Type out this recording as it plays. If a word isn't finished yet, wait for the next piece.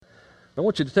I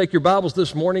want you to take your Bibles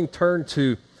this morning, turn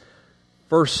to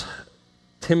 1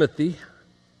 Timothy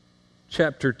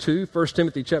chapter 2. 1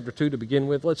 Timothy chapter 2 to begin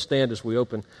with. Let's stand as we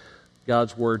open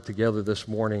God's Word together this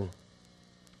morning.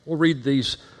 We'll read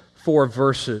these 4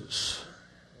 verses,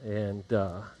 and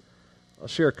I'll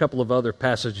share a couple of other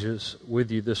passages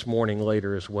with you this morning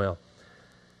later as well.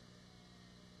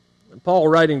 Paul,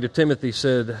 writing to Timothy,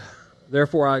 said,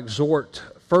 "Therefore I exhort,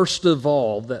 first of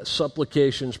all, that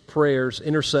supplications, prayers,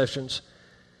 intercessions,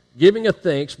 giving of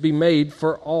thanks be made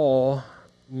for all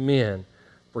men,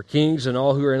 for kings and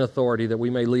all who are in authority, that we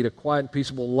may lead a quiet and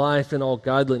peaceable life in all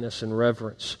godliness and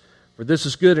reverence. For this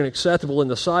is good and acceptable in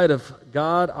the sight of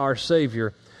God our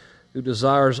Savior, who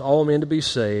desires all men to be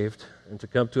saved and to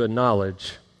come to a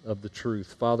knowledge of the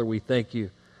truth." Father, we thank you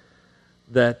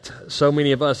that so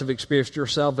many of us have experienced your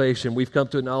salvation. We've come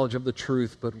to a knowledge of the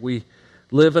truth, but we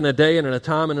live in a day and in a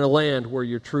time and in a land where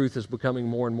your truth is becoming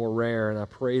more and more rare. And I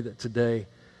pray that today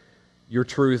your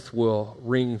truth will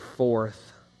ring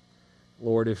forth.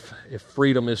 Lord, if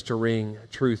freedom is to ring,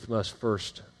 truth must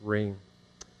first ring.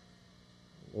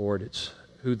 Lord, it's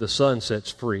who the Son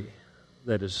sets free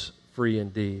that is free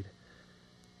indeed.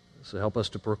 So help us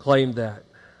to proclaim that.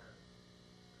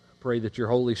 I pray that your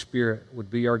Holy Spirit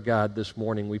would be our guide this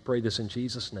morning. We pray this in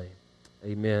Jesus' name.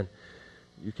 Amen.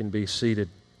 You can be seated.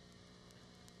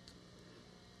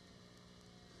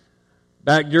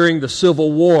 Back during the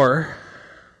Civil War,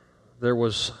 there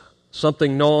was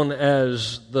something known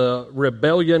as the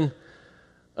Rebellion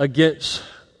Against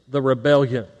the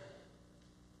Rebellion.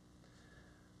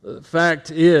 The fact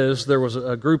is, there was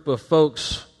a group of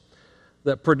folks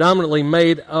that predominantly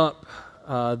made up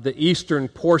the eastern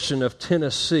portion of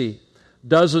Tennessee.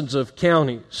 Dozens of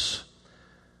counties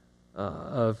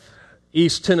of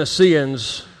East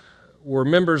Tennesseans were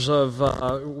members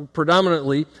of,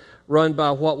 predominantly run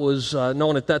by what was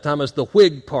known at that time as the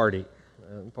Whig Party.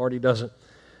 The party doesn't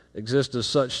exist as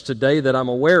such today that I'm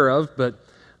aware of, but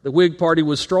the Whig Party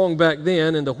was strong back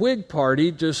then, and the Whig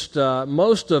Party, just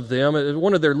most of them,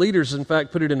 one of their leaders, in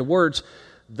fact, put it into words,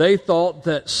 they thought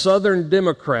that Southern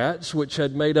Democrats, which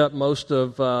had made up most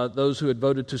of those who had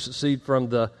voted to secede from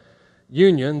the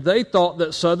Union, they thought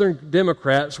that Southern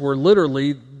Democrats were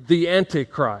literally the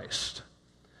Antichrist.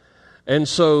 And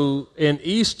so in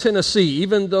East Tennessee,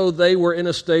 even though they were in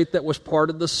a state that was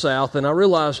part of the South, and I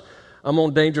realize I'm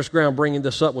on dangerous ground bringing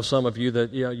this up with some of you,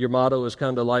 that your motto is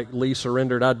kind of like Lee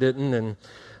surrendered, I didn't, and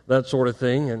that sort of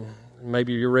thing, and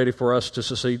maybe you're ready for us to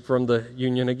secede from the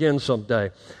Union again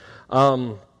someday.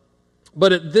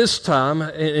 But at this time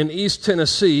in East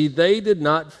Tennessee, they did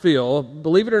not feel,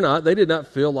 believe it or not, they did not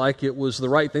feel like it was the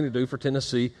right thing to do for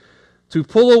Tennessee to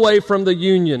pull away from the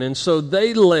Union. And so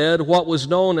they led what was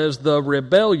known as the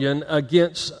Rebellion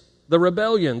Against the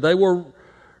Rebellion. They were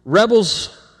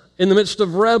rebels in the midst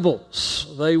of rebels.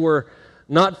 They were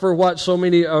not for what so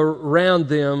many around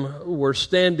them were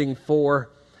standing for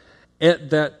at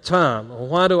that time.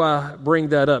 Why do I bring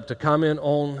that up? To comment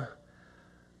on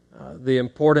the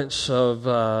importance of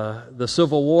the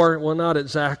Civil War? Well, not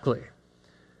exactly.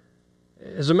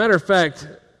 As a matter of fact,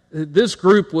 this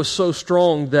group was so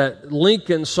strong that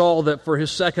Lincoln saw that for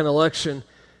his second election,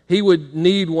 he would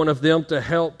need one of them to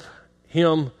help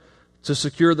him to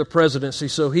secure the presidency.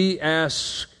 So he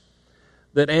asked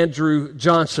that Andrew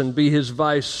Johnson be his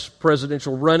vice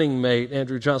presidential running mate.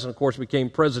 Andrew Johnson, of course, became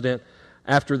president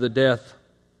after the death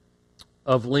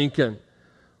of Lincoln.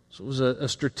 So it was a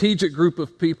strategic group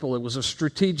of people. It was a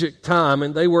strategic time,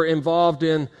 and they were involved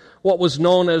in what was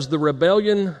known as the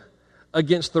Rebellion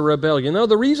Against the Rebellion. Now,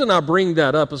 the reason I bring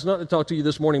that up is not to talk to you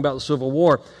this morning about the Civil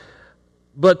War,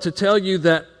 but to tell you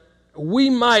that we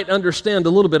might understand a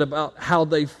little bit about how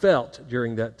they felt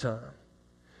during that time.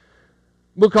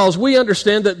 Because we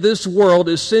understand that this world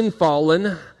is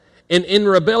sin-fallen and in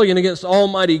rebellion against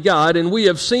Almighty God, and we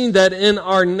have seen that in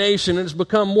our nation, and it's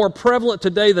become more prevalent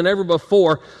today than ever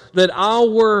before, that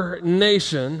our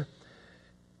nation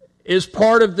is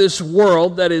part of this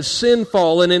world that is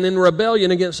sin-fallen and in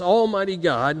rebellion against Almighty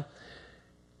God,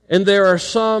 and there are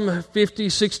some 50,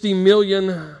 60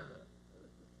 million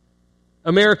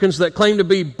Americans that claim to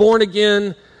be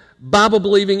born-again,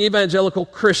 Bible-believing evangelical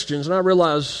Christians, and I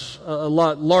realize a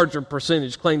lot larger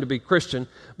percentage claim to be Christian,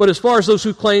 but as far as those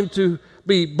who claim to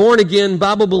be born-again,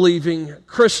 Bible-believing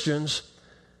Christians,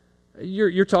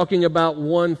 you're talking about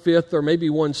 1/5 or maybe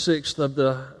 1/6 of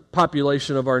the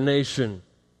population of our nation.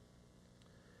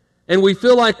 And we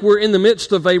feel like we're in the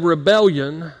midst of a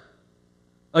rebellion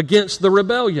against the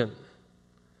rebellion,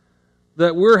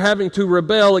 that we're having to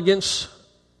rebel against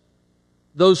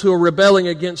those who are rebelling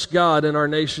against God in our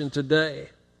nation today.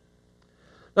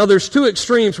 Now, there's two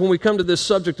extremes when we come to this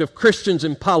subject of Christians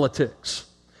in politics.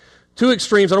 Two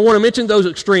extremes, and I want to mention those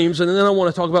extremes, and then I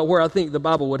want to talk about where I think the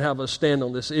Bible would have us stand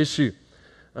on this issue.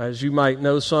 As you might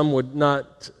know, some would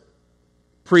not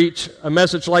preach a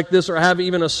message like this or have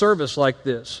even a service like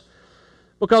this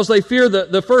because they fear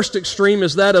that the first extreme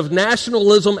is that of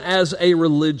nationalism as a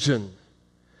religion.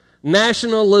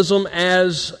 Nationalism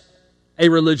as a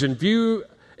religion.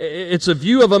 It's a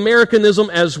view of Americanism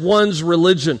as one's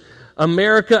religion.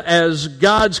 America as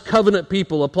God's covenant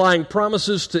people, applying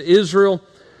promises to Israel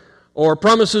or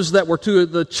promises that were to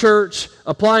the church,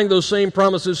 applying those same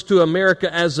promises to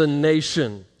America as a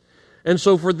nation. And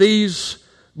so for these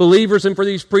believers and for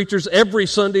these preachers, every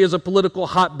Sunday is a political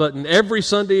hot button. Every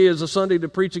Sunday is a Sunday to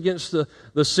preach against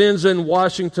the sins in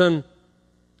Washington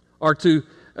or to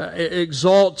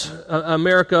exalt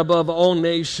America above all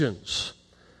nations,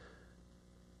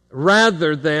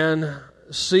 rather than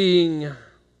seeing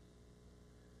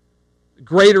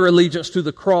greater allegiance to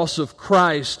the cross of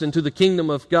Christ and to the kingdom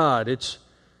of God. It's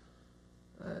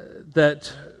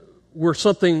that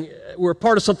we're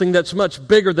part of something that's much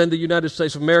bigger than the United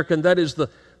States of America, and that is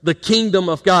the kingdom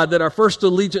of God, that our first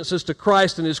allegiance is to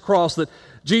Christ and His cross, that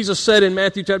Jesus said in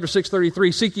Matthew chapter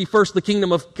 6:33, "Seek ye first the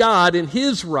kingdom of God and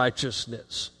His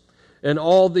righteousness, and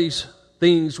all these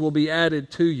things will be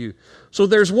added to you." So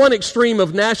there's one extreme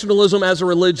of nationalism as a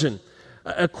religion,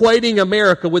 equating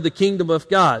America with the kingdom of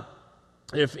God.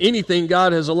 If anything,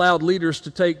 God has allowed leaders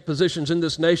to take positions in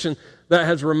this nation that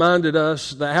have reminded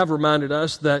us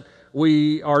that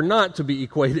we are not to be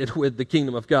equated with the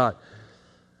kingdom of God.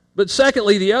 But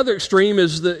secondly, the other extreme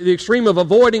is the extreme of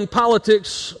avoiding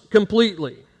politics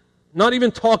completely, not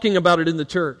even talking about it in the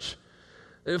church.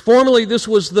 Formerly, this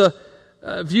was the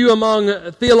view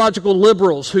among theological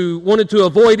liberals who wanted to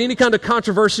avoid any kind of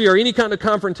controversy or any kind of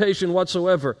confrontation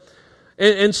whatsoever.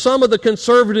 And some of the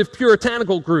conservative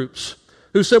puritanical groups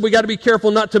who said we got to be careful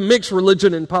not to mix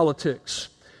religion and politics.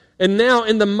 And now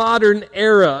in the modern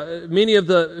era, many of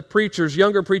the preachers,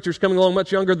 younger preachers coming along,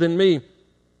 much younger than me,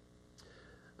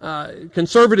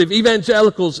 conservative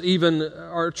evangelicals even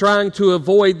are trying to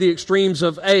avoid the extremes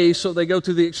of A, so they go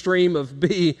to the extreme of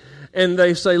B, and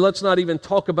they say, let's not even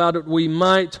talk about it. We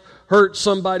might hurt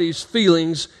somebody's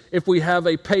feelings if we have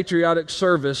a patriotic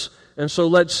service. And so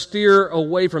let's steer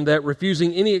away from that,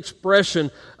 refusing any expression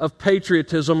of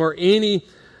patriotism or any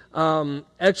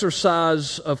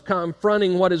exercise of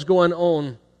confronting what is going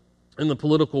on in the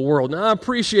political world. Now, I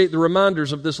appreciate the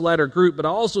reminders of this latter group, but I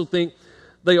also think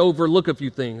they overlook a few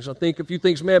things. I think a few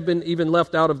things may have been even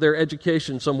left out of their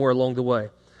education somewhere along the way.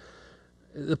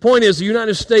 The point is, the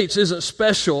United States isn't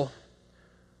special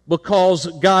because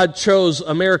God chose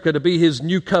America to be His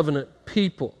new covenant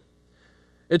people.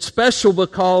 It's special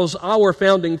because our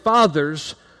founding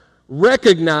fathers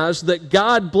recognized that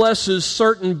God blesses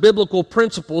certain biblical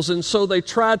principles, and so they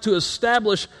tried to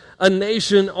establish a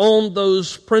nation on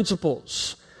those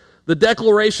principles. The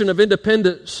Declaration of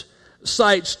Independence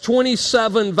cites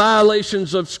 27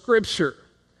 violations of Scripture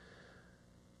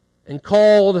and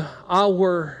called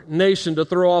our nation to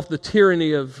throw off the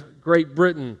tyranny of Great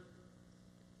Britain.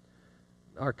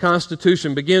 Our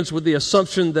Constitution begins with the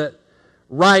assumption that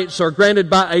rights are granted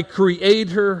by a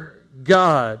Creator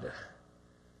God.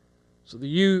 So the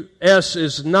U.S.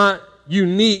 is not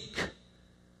unique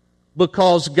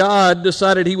because God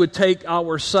decided He would take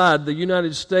our side. The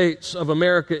United States of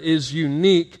America is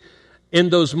unique in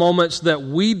those moments that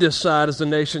we decide as a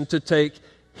nation to take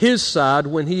His side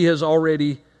when He has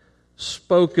already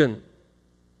spoken.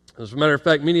 As a matter of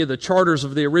fact, many of the charters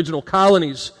of the original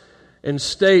colonies and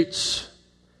states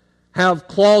have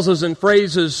clauses and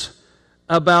phrases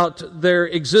about their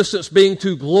existence being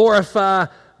to glorify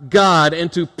God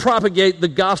and to propagate the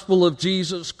gospel of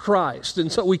Jesus Christ. And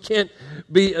so we can't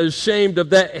be ashamed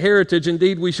of that heritage.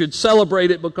 Indeed, we should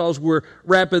celebrate it because we're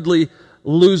rapidly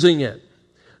losing it.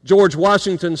 George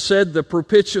Washington said, "The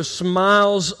propitious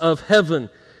smiles of heaven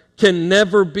can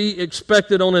never be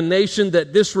expected on a nation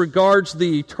that disregards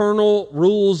the eternal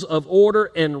rules of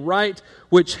order and right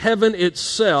which heaven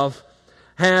itself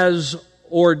has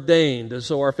ordained." And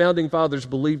so our founding fathers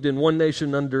believed in one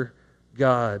nation under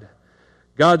God.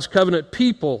 God's covenant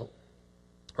people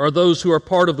are those who are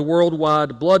part of the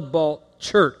worldwide blood-bought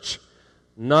church,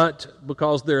 not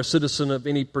because they're a citizen of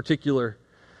any particular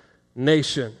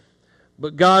nation.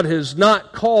 But God has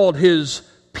not called His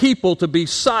people to be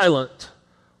silent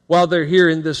while they're here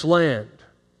in this land.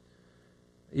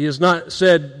 He has not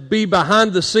said, be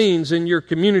behind the scenes in your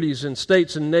communities and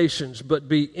states and nations, but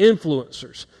be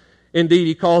influencers. Indeed,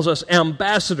 He calls us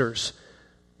ambassadors.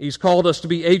 He's called us to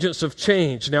be agents of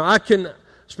change. Now, I can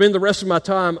spend the rest of my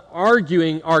time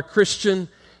arguing our Christian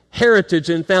heritage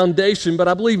and foundation, but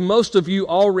I believe most of you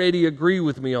already agree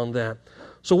with me on that.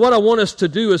 So what I want us to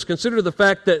do is consider the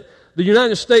fact that the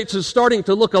United States is starting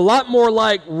to look a lot more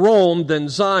like Rome than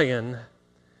Zion.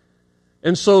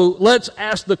 And so let's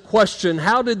ask the question,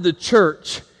 how did the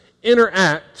church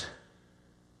interact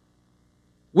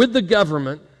with the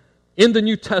government in the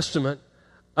New Testament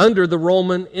under the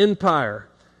Roman Empire?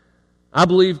 I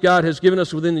believe God has given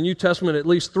us within the New Testament at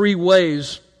least 3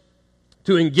 ways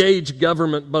to engage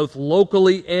government both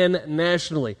locally and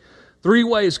nationally. 3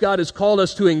 ways God has called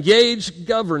us to engage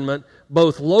government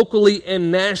both locally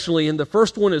and nationally. And the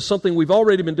first one is something we've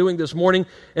already been doing this morning,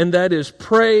 and that is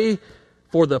pray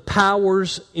for the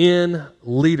powers in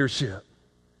leadership.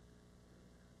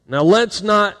 Now, let's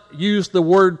not use the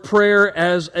word prayer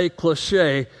as a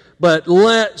cliche, but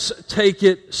let's take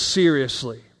it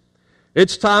seriously.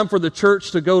 It's time for the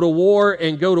church to go to war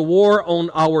and go to war on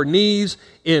our knees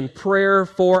in prayer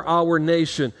for our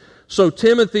nation. So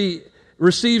Timothy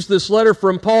receives this letter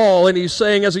from Paul, and he's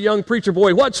saying, as a young preacher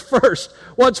boy, what's first?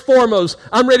 What's foremost?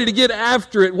 I'm ready to get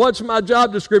after it. What's my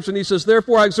job description? He says,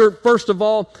 therefore I exhort first of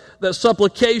all that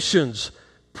supplications,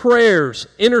 prayers,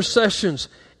 intercessions,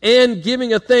 and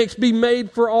giving of thanks be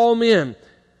made for all men,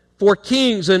 for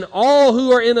kings and all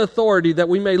who are in authority, that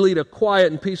we may lead a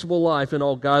quiet and peaceable life in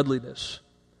all godliness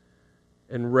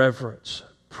and reverence.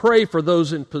 Pray for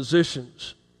those in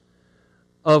positions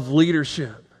of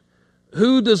leadership.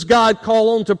 Who does God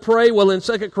call on to pray? Well, in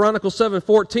 2 Chronicles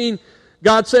 7:14,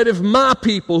 God said, if my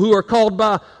people who are called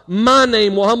by my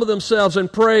name will humble themselves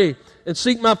and pray and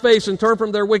seek my face and turn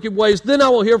from their wicked ways, then I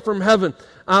will hear from heaven.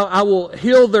 I will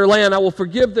heal their land. I will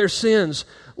forgive their sins.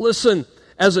 Listen,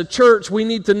 as a church, we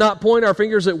need to not point our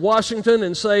fingers at Washington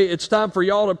and say, it's time for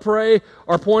y'all to pray,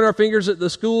 or point our fingers at the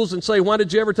schools and say, why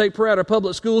did you ever take prayer out of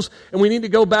public schools? And we need to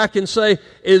go back and say,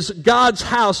 is God's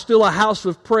house still a house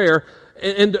of prayer?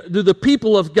 And do the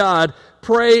people of God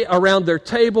pray around their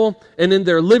table and in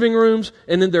their living rooms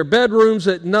and in their bedrooms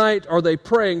at night? Are they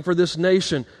praying for this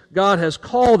nation? God has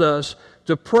called us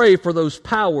to pray for those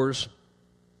powers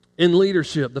in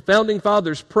leadership. The founding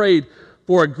fathers prayed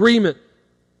for agreement,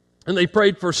 and they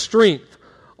prayed for strength.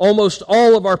 Almost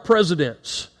all of our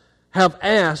presidents have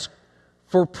asked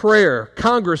for prayer.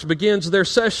 Congress begins their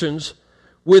sessions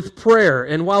with prayer.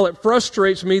 And while it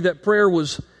frustrates me that prayer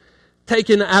was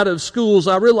taken out of schools,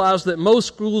 I realize that most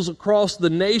schools across the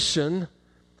nation,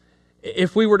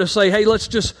 if we were to say, hey, let's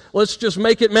just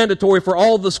make it mandatory for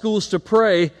all the schools to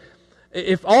pray,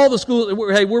 if all the schools,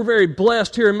 hey, we're very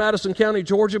blessed here in Madison County,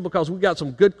 Georgia, because we've got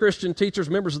some good Christian teachers,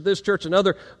 members of this church and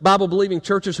other Bible-believing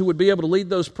churches who would be able to lead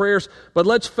those prayers. But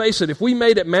let's face it, if we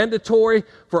made it mandatory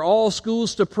for all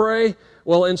schools to pray,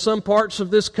 well, in some parts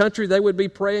of this country, they would be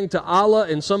praying to Allah.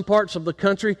 In some parts of the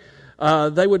country,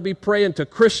 they would be praying to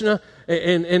Krishna.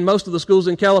 In most of the schools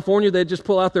in California, they'd just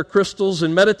pull out their crystals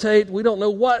and meditate. We don't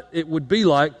know what it would be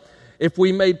like if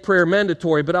we made prayer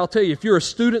mandatory. But I'll tell you, if you're a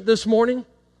student this morning,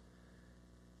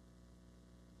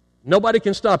 nobody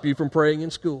can stop you from praying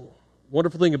in school.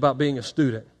 Wonderful thing about being a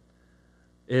student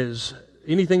is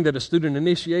anything that a student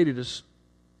initiated is,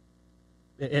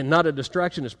 and not a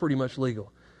distraction, is pretty much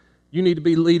legal. You need to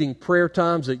be leading prayer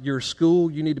times at your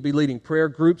school. You need to be leading prayer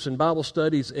groups and Bible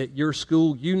studies at your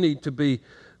school. You need to be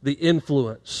the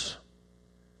influence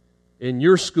in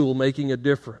your school making a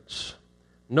difference.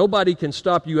 Nobody can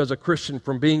stop you as a Christian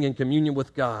from being in communion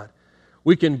with God.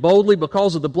 We can boldly,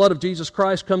 because of the blood of Jesus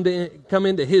Christ, come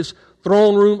into His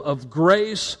throne room of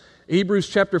grace. Hebrews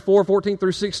chapter 4, 14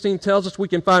 through 16 tells us we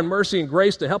can find mercy and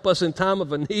grace to help us in time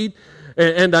of a need.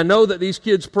 And I know that these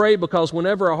kids pray because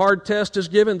whenever a hard test is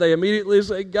given, they immediately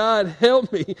say, God,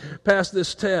 help me pass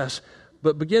this test.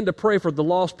 But begin to pray for the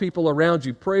lost people around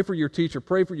you. Pray for your teacher.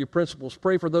 Pray for your principals.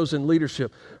 Pray for those in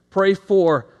leadership. Pray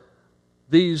for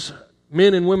these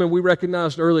men and women we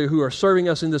recognized earlier who are serving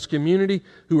us in this community,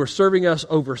 who are serving us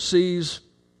overseas,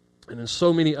 and in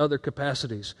so many other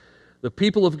capacities. The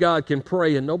people of God can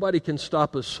pray, and nobody can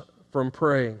stop us from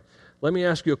praying. Let me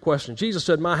ask you a question. Jesus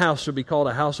said, my house should be called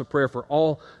a house of prayer for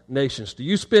all nations. Do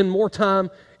you spend more time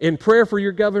in prayer for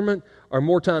your government or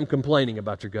more time complaining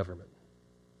about your government?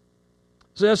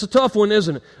 So that's a tough one,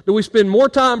 isn't it? Do we spend more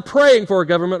time praying for our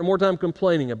government or more time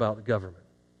complaining about the government?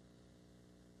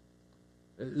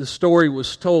 The story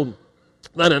was told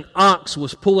that an ox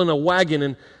was pulling a wagon,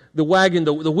 and the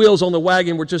wheels on the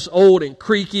wagon were just old and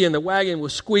creaky, and the wagon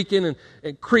was squeaking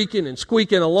and creaking and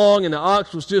squeaking along, and the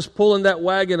ox was just pulling that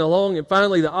wagon along, and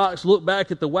finally the ox looked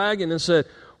back at the wagon and said,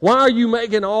 why are you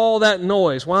making all that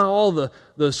noise? Why all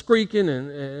the squeaking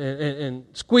and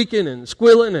squeaking and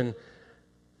squealing, and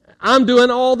I'm doing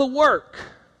all the work?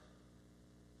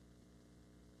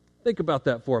 Think about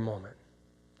that for a moment.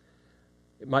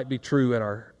 It might be true in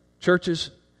our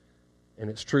churches, and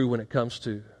it's true when it comes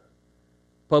to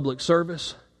public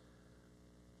service.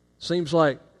 Seems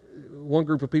like one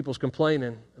group of people's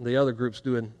complaining and the other group's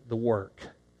doing the work.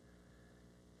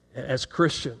 As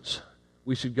Christians,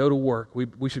 we should go to work.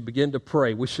 We should begin to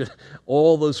pray. We should,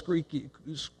 all those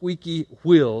squeaky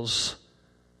wheels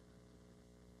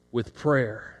with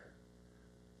prayer.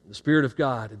 The Spirit of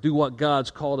God, to do what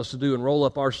God's called us to do and roll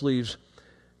up our sleeves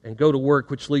and go to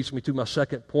work, which leads me to my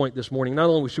second point this morning.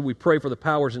 Not only should we pray for the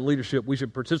powers in leadership, we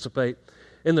should participate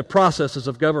in the processes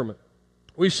of government.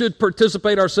 We should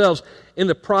participate ourselves in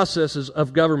the processes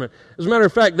of government. As a matter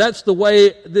of fact, that's the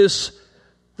way this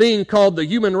thing called the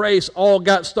human race all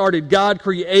got started. God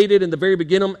created in the very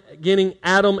beginning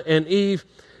Adam and Eve.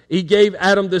 He gave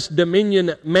Adam this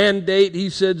dominion mandate.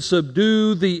 He said,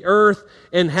 subdue the earth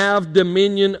and have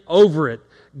dominion over it.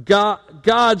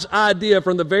 God's idea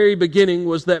from the very beginning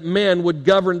was that man would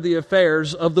govern the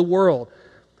affairs of the world.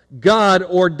 God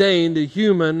ordained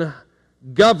human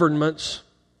governments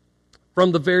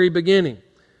from the very beginning.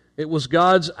 It was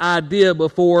God's idea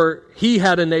before He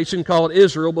had a nation called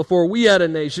Israel, before we had a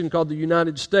nation called the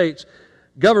United States.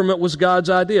 Government was God's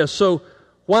idea. So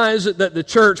why is it that the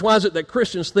church, why is it that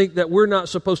Christians think that we're not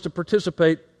supposed to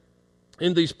participate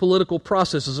in these political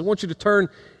processes? I want you to turn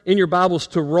in your Bibles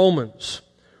to Romans.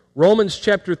 Romans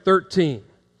chapter 13.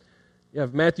 You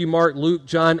have Matthew, Mark, Luke,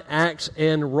 John, Acts,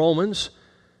 and Romans.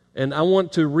 And I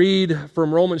want to read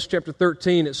from Romans chapter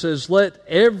 13. It says,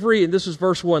 and this is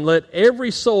verse 1, let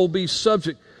every soul be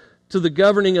subject to the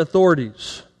governing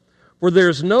authorities. For there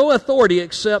is no authority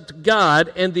except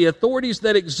God, and the authorities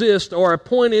that exist are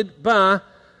appointed by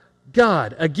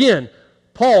God. Again,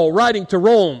 Paul writing to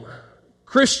Rome,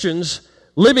 Christians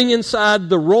living inside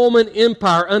the Roman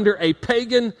Empire under a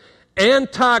pagan,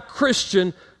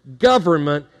 anti-Christian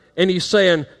government, and he's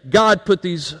saying God put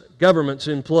these governments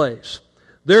in place.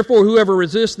 Therefore, whoever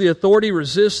resists the authority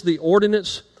resists the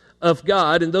ordinance of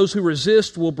God, and those who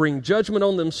resist will bring judgment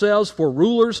on themselves, for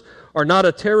rulers are not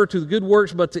a terror to the good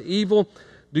works, but to evil.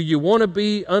 Do you want to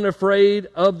be unafraid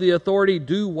of the authority?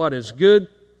 Do what is good,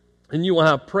 and you will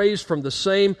have praise from the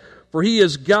same, for he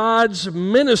is God's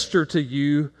minister to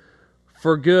you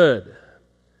for good.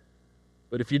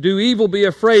 But if you do evil, be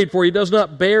afraid, for he does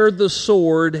not bear the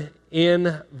sword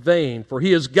in vain. For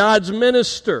he is God's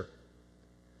minister,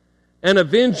 an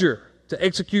avenger to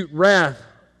execute wrath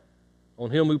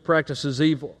on him who practices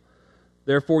evil.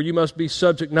 Therefore you must be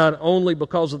subject not only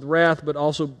because of the wrath, but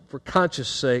also for conscience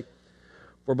sake.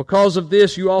 For because of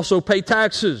this you also pay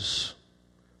taxes,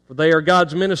 for they are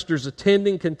God's ministers,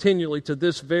 attending continually to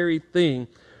this very thing.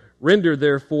 Render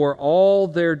therefore all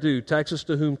their due, taxes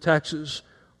to whom taxes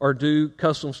are due,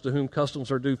 customs to whom customs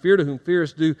are due, fear to whom fear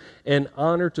is due, and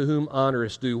honor to whom honor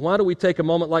is due. Why do we take a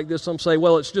moment like this? Some say,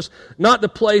 well, it's just not the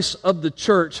place of the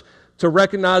church to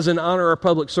recognize and honor our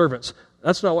public servants.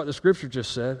 That's not what the Scripture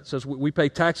just said. It says we pay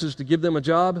taxes to give them a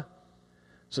job.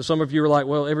 So some of you are like,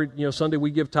 well, every Sunday we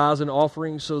give tithes and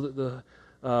offerings so that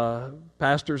the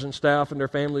pastors and staff and their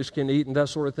families can eat and that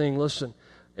sort of thing. Listen,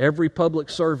 every public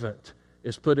servant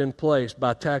is put in place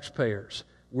by taxpayers.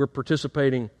 We're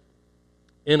participating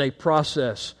in a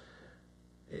process,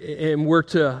 and we're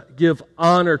to give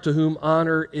honor to whom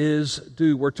honor is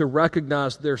due. We're to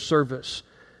recognize their service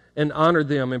and honor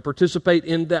them and participate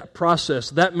in that process.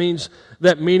 That means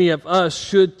that many of us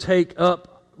should take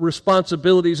up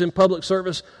responsibilities in public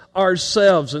service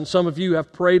ourselves, and some of you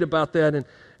have prayed about that,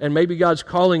 and maybe God's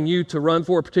calling you to run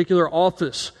for a particular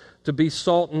office, to be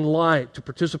salt and light, to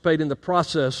participate in the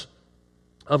process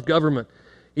of government.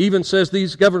 He even says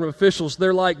these government officials,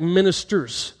 they're like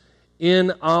ministers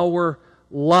in our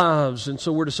lives. And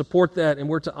so we're to support that and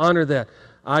we're to honor that.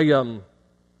 I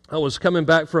was coming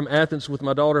back from Athens with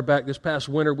my daughter back this past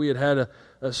winter. We had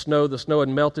a snow. The snow had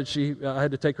melted. I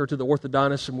had to take her to the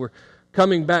orthodontist, and we're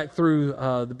coming back through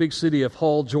the big city of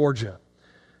Hull, Georgia.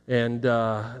 And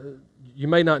you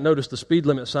may not notice the speed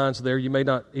limit signs there. You may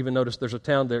not even notice there's a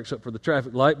town there except for the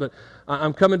traffic light. But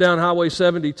I'm coming down Highway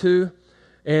 72.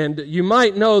 And you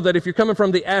might know that if you're coming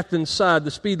from the Athens side, the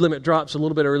speed limit drops a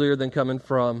little bit earlier than coming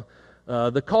from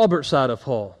the Colbert side of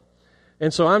Hull.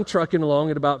 And so I'm trucking along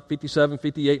at about 57,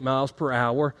 58 miles per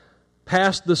hour,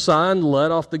 passed the sign, let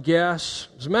off the gas.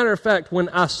 As a matter of fact, when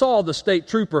I saw the state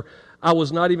trooper, I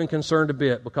was not even concerned a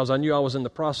bit because I knew I was in the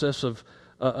process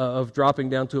of dropping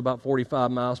down to about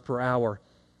 45 miles per hour.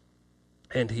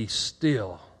 And he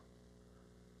still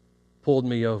pulled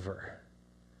me over.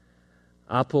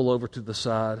 I pull over to the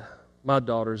side. My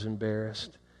daughter's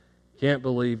embarrassed. Can't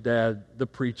believe Dad, the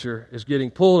preacher, is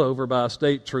getting pulled over by a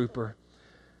state trooper.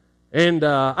 And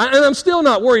I'm still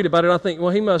not worried about it. I think,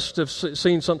 well, he must have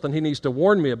seen something he needs to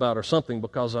warn me about or something,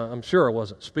 because I'm sure I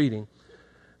wasn't speeding.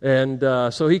 And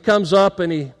so he comes up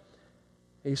and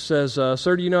he says,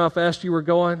 "Sir, do you know how fast you were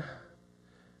going?"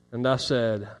 And I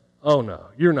said, "Oh, no,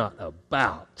 you're not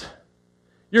about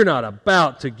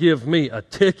to give me a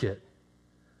ticket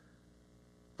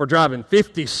for driving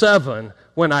 57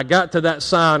 when I got to that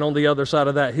sign on the other side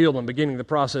of that hill and beginning the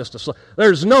process to slow.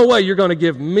 There's no way you're going to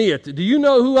give me a ticket. Do you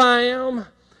know who I am?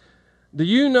 Do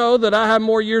you know that I have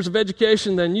more years of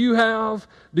education than you have?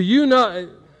 Do you know?"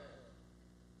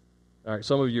 All right,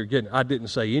 some of you are getting, I didn't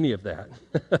say any of that.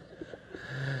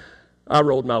 I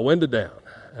rolled my window down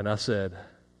and I said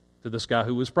to this guy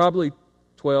who was probably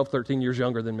 12, 13 years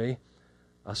younger than me,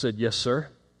 I said, "Yes, sir.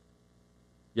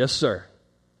 Yes, sir.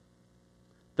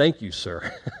 Thank you,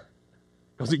 sir."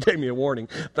 Because he gave me a warning.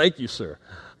 "Thank you, sir.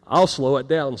 I'll slow it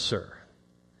down, sir."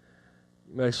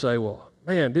 You may say, "Well,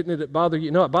 man, didn't it bother you?"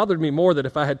 No, it bothered me more that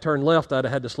if I had turned left, I'd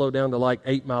have had to slow down to like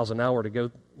 8 miles an hour to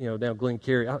go, down Glen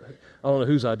Cary. I don't know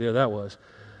whose idea that was.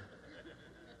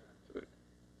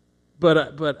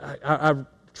 But I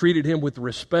treated him with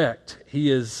respect.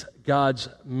 He is God's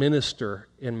minister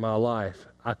in my life.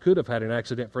 I could have had an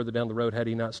accident further down the road had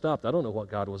he not stopped. I don't know what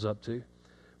God was up to.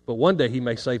 But one day he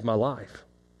may save my life.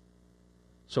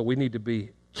 So we need to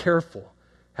be careful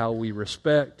how we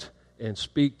respect and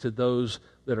speak to those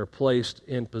that are placed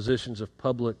in positions of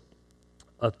public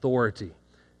authority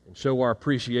and show our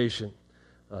appreciation.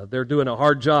 They're doing a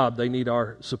hard job. They need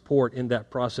our support in that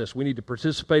process. We need to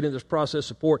participate in this process,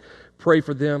 support, pray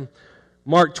for them.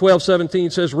 Mark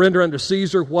 12:17 says, "Render unto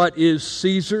Caesar what is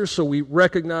Caesar." So we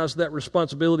recognize that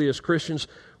responsibility as Christians.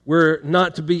 We're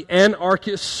not to be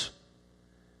anarchists,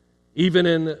 even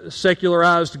in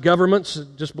secularized governments.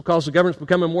 Just because the government's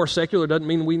becoming more secular doesn't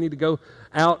mean we need to go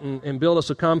out and build us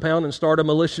a compound and start a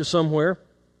militia somewhere.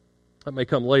 That may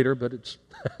come later, but it's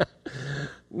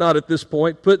not at this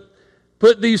point.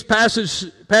 Put these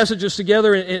passages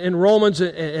together in Romans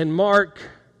and Mark,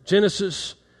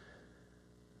 Genesis,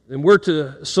 and we're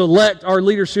to select our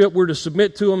leadership, we're to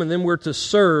submit to them, and then we're to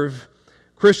serve.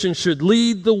 Christians should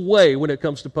lead the way when it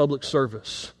comes to public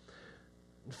service.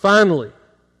 Finally,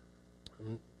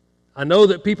 I know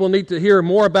that people need to hear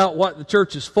more about what the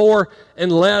church is for and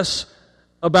less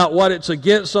about what it's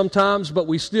against sometimes, but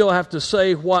we still have to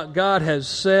say what God has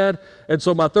said. And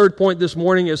so my third point this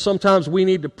morning is sometimes we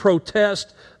need to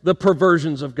protest the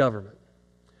perversions of government.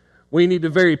 We need to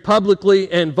very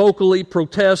publicly and vocally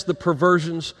protest the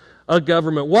perversions of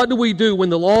government. What do we do when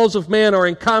the laws of man are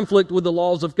in conflict with the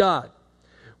laws of God?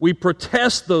 We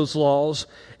protest those laws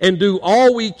and do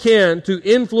all we can to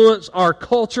influence our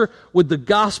culture with the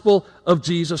gospel of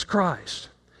Jesus Christ.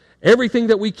 Everything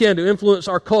that we can to influence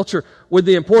our culture with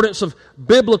the importance of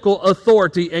biblical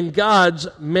authority and God's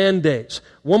mandates.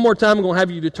 One more time, I'm going to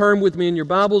have you to turn with me in your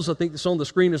Bibles. I think it's on the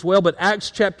screen as well. But Acts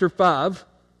chapter 5.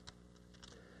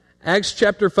 Acts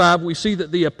chapter 5, we see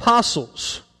that the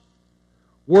apostles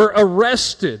were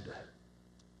arrested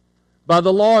by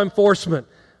the law enforcement,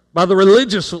 by the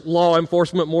religious law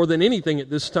enforcement more than anything at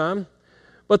this time.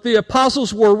 But the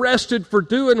apostles were arrested for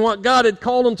doing what God had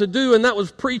called them to do, and that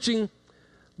was preaching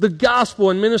the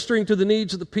gospel and ministering to the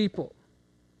needs of the people.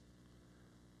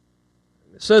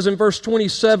 It says in verse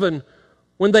 27,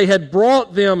 when they had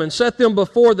brought them and set them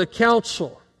before the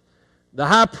council, the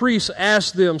high priest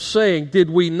asked them, saying, "Did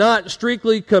we not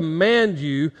strictly command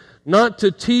you not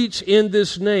to teach in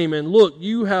this name? And look,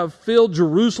 you have filled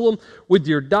Jerusalem with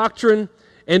your doctrine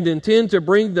and intend to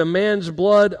bring the man's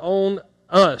blood on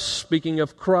us," speaking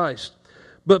of Christ.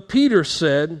 But Peter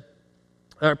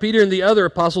and the other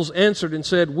apostles answered and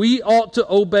said, "We ought to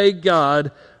obey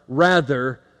God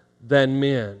rather than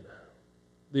men."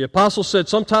 The apostles said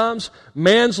sometimes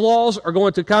man's laws are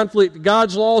going to conflict with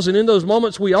God's laws, and in those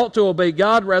moments we ought to obey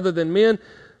God rather than men.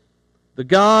 The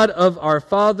God of our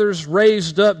fathers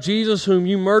raised up Jesus, whom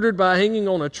you murdered by hanging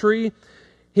on a tree.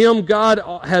 Him God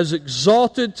has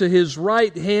exalted to His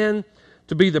right hand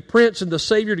to be the Prince and the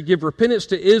Savior, to give repentance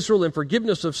to Israel and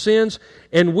forgiveness of sins.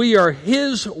 And we are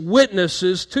His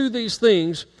witnesses to these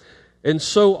things. And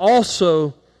so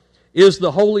also is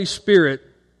the Holy Spirit,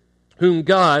 whom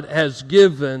God has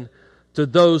given to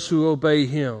those who obey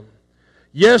Him.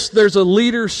 Yes, there's a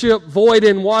leadership void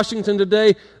in Washington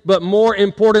today, but more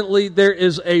importantly, there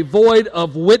is a void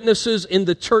of witnesses in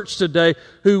the church today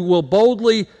who will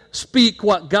boldly speak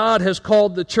what God has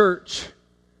called the church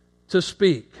to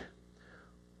speak.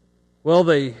 Well,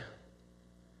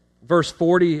 verse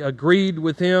 40, agreed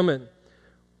with him, and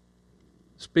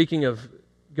speaking of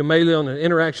Gamaliel and the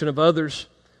interaction of others,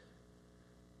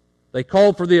 they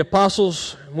called for the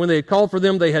apostles. When they had called for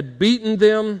them, they had beaten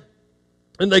them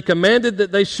And they commanded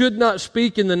that they should not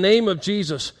speak in the name of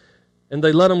Jesus, and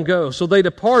they let them go. So they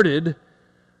departed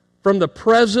from the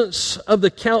presence of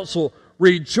the council,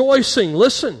 rejoicing.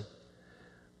 Listen,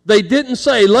 they didn't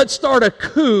say, let's start a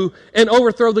coup and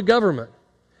overthrow the government.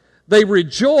 They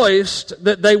rejoiced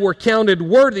that they were counted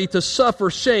worthy to suffer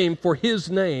shame for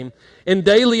His name, and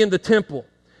daily in the temple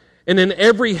and in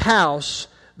every house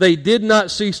they did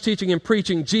not cease teaching and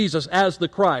preaching Jesus as the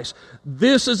Christ.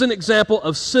 This is an example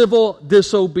of civil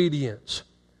disobedience.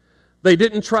 They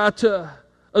didn't try to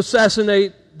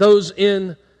assassinate those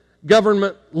in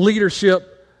government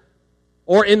leadership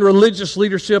or in religious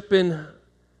leadership in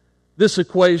this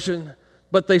equation,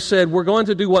 but they said, we're going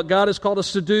to do what God has called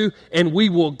us to do, and we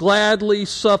will gladly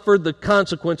suffer the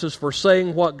consequences for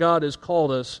saying what God has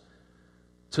called us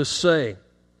to say.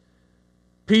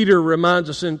 Peter reminds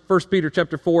us in 1 Peter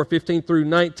chapter 4, 15 through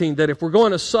 19, that if we're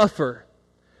going to suffer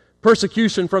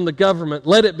persecution from the government,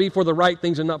 let it be for the right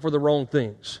things and not for the wrong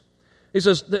things. He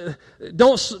says,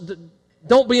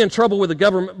 don't be in trouble with the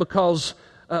government because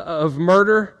of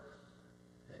murder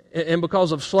and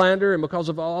because of slander and because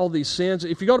of all these sins.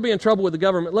 If you're going to be in trouble with the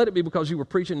government, let it be because you were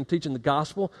preaching and teaching the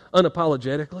gospel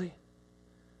unapologetically.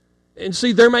 And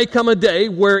see, there may come a day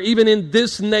where even in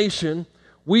this nation,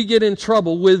 we get in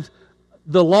trouble with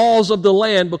the laws of the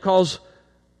land because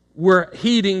we're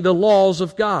heeding the laws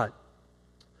of God.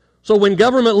 So when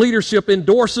government leadership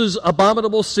endorses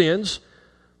abominable sins,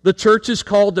 the church is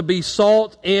called to be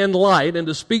salt and light and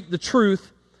to speak the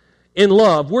truth in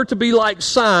love. We're to be like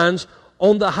signs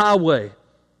on the highway.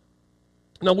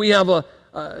 Now we have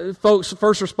folks,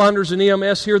 first responders and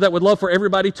EMS here that would love for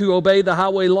everybody to obey the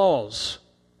highway laws.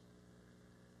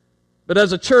 But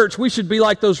as a church, we should be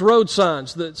like those road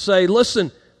signs that say,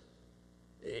 listen,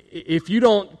 if you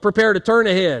don't prepare to turn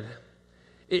ahead,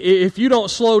 if you don't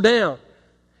slow down,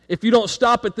 if you don't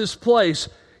stop at this place,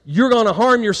 you're going to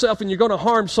harm yourself and you're going to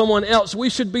harm someone else. We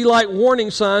should be like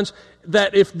warning signs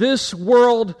that if this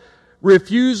world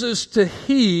refuses to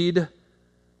heed,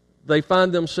 they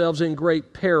find themselves in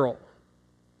great peril.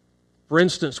 For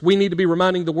instance, we need to be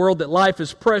reminding the world that life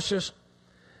is precious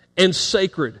and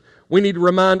sacred. We need to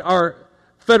remind our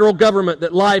federal government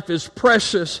that life is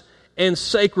precious and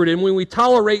sacred. And when we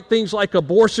tolerate things like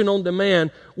abortion on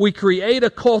demand, we create a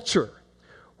culture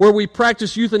where we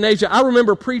practice euthanasia. I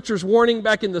remember preachers warning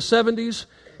back in the 70s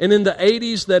and in the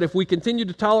 80s that if we continue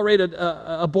to tolerate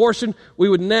abortion, we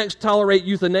would next tolerate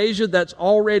euthanasia. That's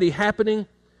already happening.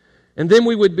 And then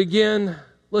we would begin,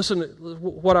 listen to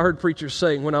what I heard preachers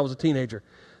saying when I was a teenager,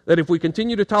 that if we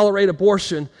continue to tolerate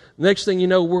abortion, next thing you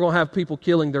know, we're going to have people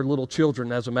killing their little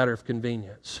children as a matter of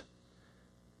convenience.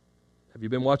 Have you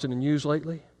been watching the news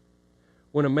lately?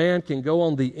 When a man can go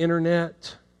on the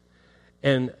internet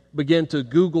and begin to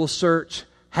Google search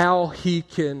how he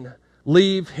can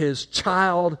leave his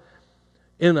child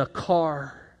in a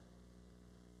car,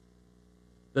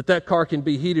 that car can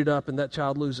be heated up and that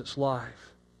child lose its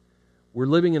life. We're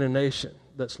living in a nation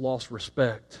that's lost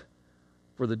respect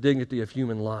for the dignity of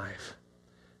human life.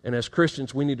 And as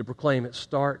Christians, we need to proclaim it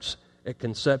starts at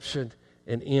conception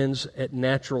and ends at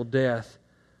natural death.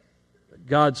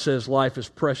 God says life is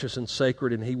precious and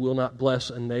sacred, and He will not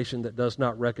bless a nation that does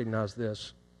not recognize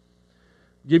this.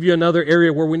 I'll give you another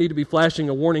area where we need to be flashing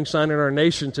a warning sign in our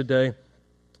nation today.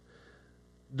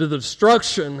 The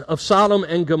destruction of Sodom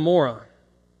and Gomorrah.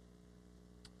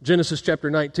 Genesis chapter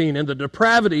 19. And the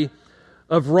depravity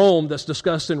of Rome that's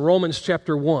discussed in Romans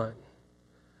chapter 1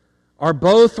 are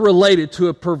both related to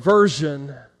a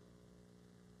perversion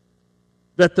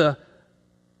that the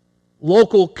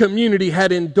local community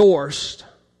had endorsed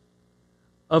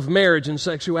of marriage and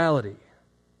sexuality.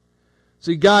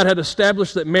 See, God had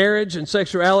established that marriage and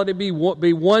sexuality be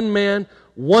one man,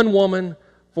 one woman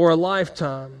for a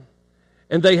lifetime.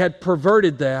 And they had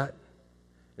perverted that.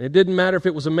 And it didn't matter if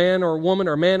it was a man or a woman,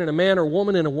 or a man and a man, or a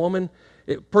woman and a woman.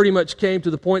 It pretty much came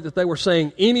to the point that they were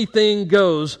saying anything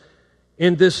goes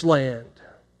in this land.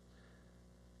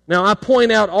 Now, I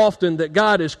point out often that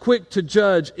God is quick to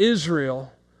judge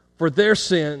Israel for their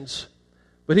sins,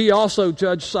 but He also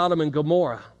judged Sodom and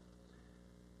Gomorrah.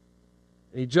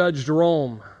 He judged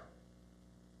Rome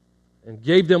and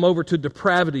gave them over to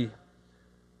depravity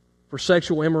for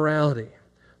sexual immorality.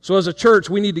 So as a church,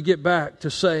 we need to get back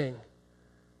to saying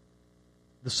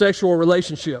the sexual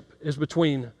relationship is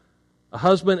between a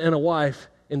husband and a wife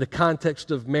in the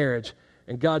context of marriage,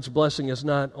 and God's blessing is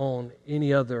not on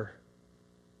any other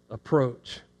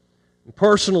approach. And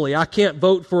personally, I can't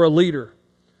vote for a leader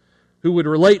who would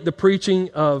relate the preaching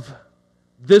of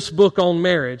this book on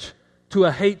marriage to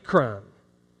a hate crime.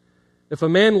 If a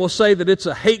man will say that it's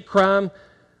a hate crime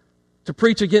to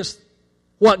preach against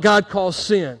what God calls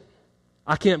sin,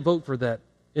 I can't vote for that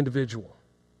individual.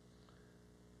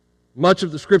 Much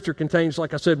of the Scripture contains,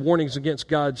 like I said, warnings against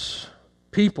God's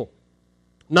people.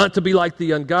 Not to be like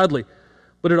the ungodly,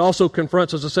 but it also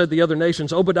confronts, as I said, the other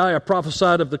nations. Obadiah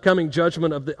prophesied of the coming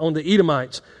judgment on the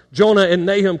Edomites. Jonah and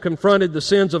Nahum confronted the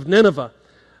sins of Nineveh,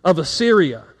 of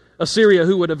Assyria,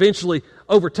 who would eventually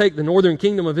overtake the northern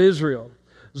kingdom of Israel.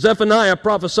 Zephaniah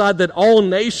prophesied that all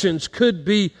nations could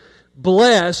be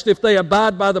blessed if they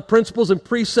abide by the principles and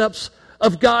precepts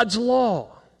of God's law.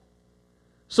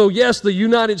 So yes, the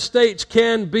United States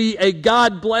can be a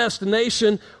God-blessed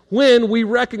nation when we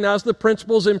recognize the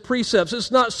principles and precepts. It's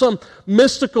not some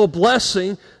mystical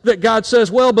blessing that God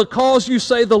says, well, because you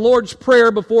say the Lord's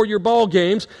Prayer before your ball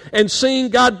games and sing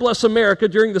God Bless America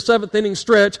during the seventh inning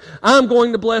stretch, I'm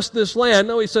going to bless this land.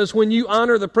 No, he says, when you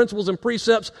honor the principles and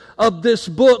precepts of this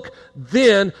book,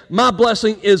 then my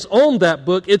blessing is on that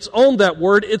book, it's on that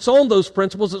word, it's on those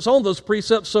principles, it's on those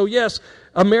precepts. So yes,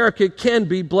 America can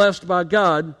be blessed by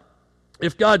God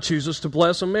if God chooses to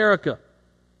bless America.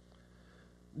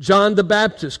 John the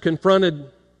Baptist confronted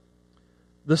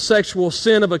the sexual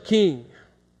sin of a king,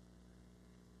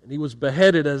 and he was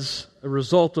beheaded as a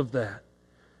result of that.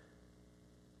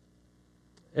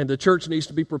 And the church needs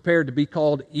to be prepared to be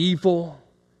called evil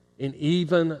and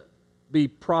even be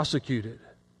prosecuted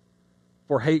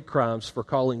for hate crimes for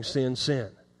calling sin, sin.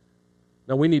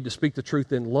 Now, we need to speak the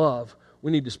truth in love.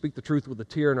 We need to speak the truth with a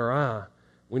tear in our eye.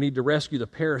 We need to rescue the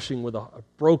perishing with a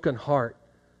broken heart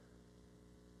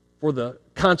for the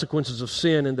consequences of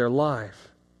sin in their life.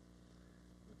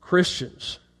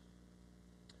 Christians,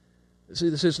 see,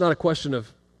 this is not a question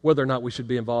of whether or not we should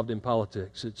be involved in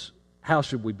politics. It's how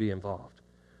should we be involved.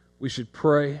 We should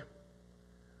pray,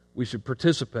 we should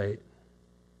participate,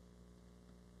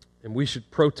 and we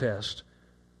should protest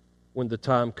when the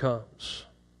time comes.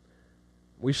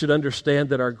 We should understand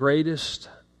that our greatest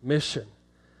mission,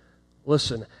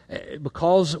 listen,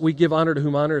 because we give honor to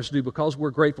whom honor is due, because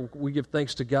we're grateful, we give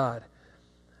thanks to God,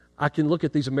 I can look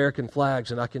at these American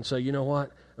flags and I can say, you know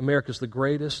what? America's the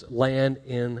greatest land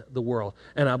in the world.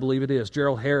 And I believe it is.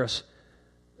 Gerald Harris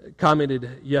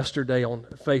commented yesterday on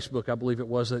Facebook, I believe it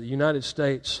was, that the United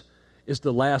States is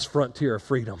the last frontier of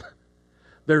freedom.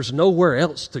 There's nowhere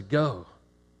else to go.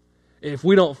 If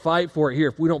we don't fight for it here,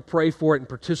 if we don't pray for it and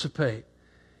participate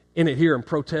in it here and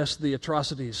protest the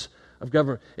atrocities of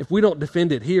government, if we don't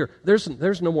defend it here,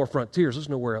 there's no more frontiers. There's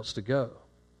nowhere else to go.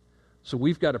 So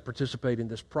we've got to participate in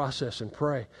this process and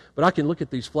pray. But I can look at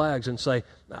these flags and say,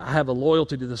 I have a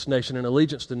loyalty to this nation and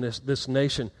allegiance to this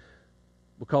nation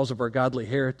because of our godly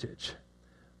heritage.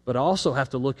 But I also have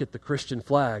to look at the Christian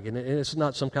flag, and it's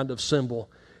not some kind of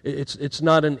symbol. It's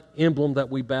not an emblem that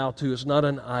we bow to. It's not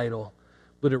an idol.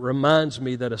 But it reminds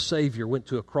me that a Savior went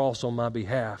to a cross on my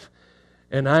behalf,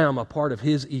 and I am a part of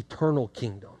His eternal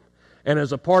kingdom. And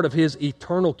as a part of His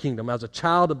eternal kingdom, as a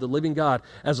child of the living God,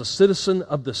 as a citizen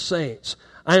of the saints,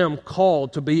 I am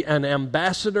called to be an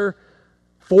ambassador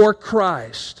for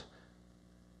Christ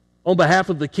on behalf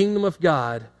of the kingdom of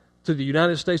God to the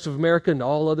United States of America and to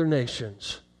all other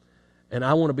nations. And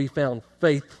I want to be found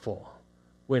faithful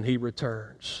when He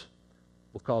returns,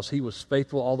 because He was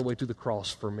faithful all the way to the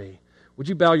cross for me. Would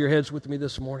you bow your heads with me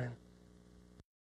this morning?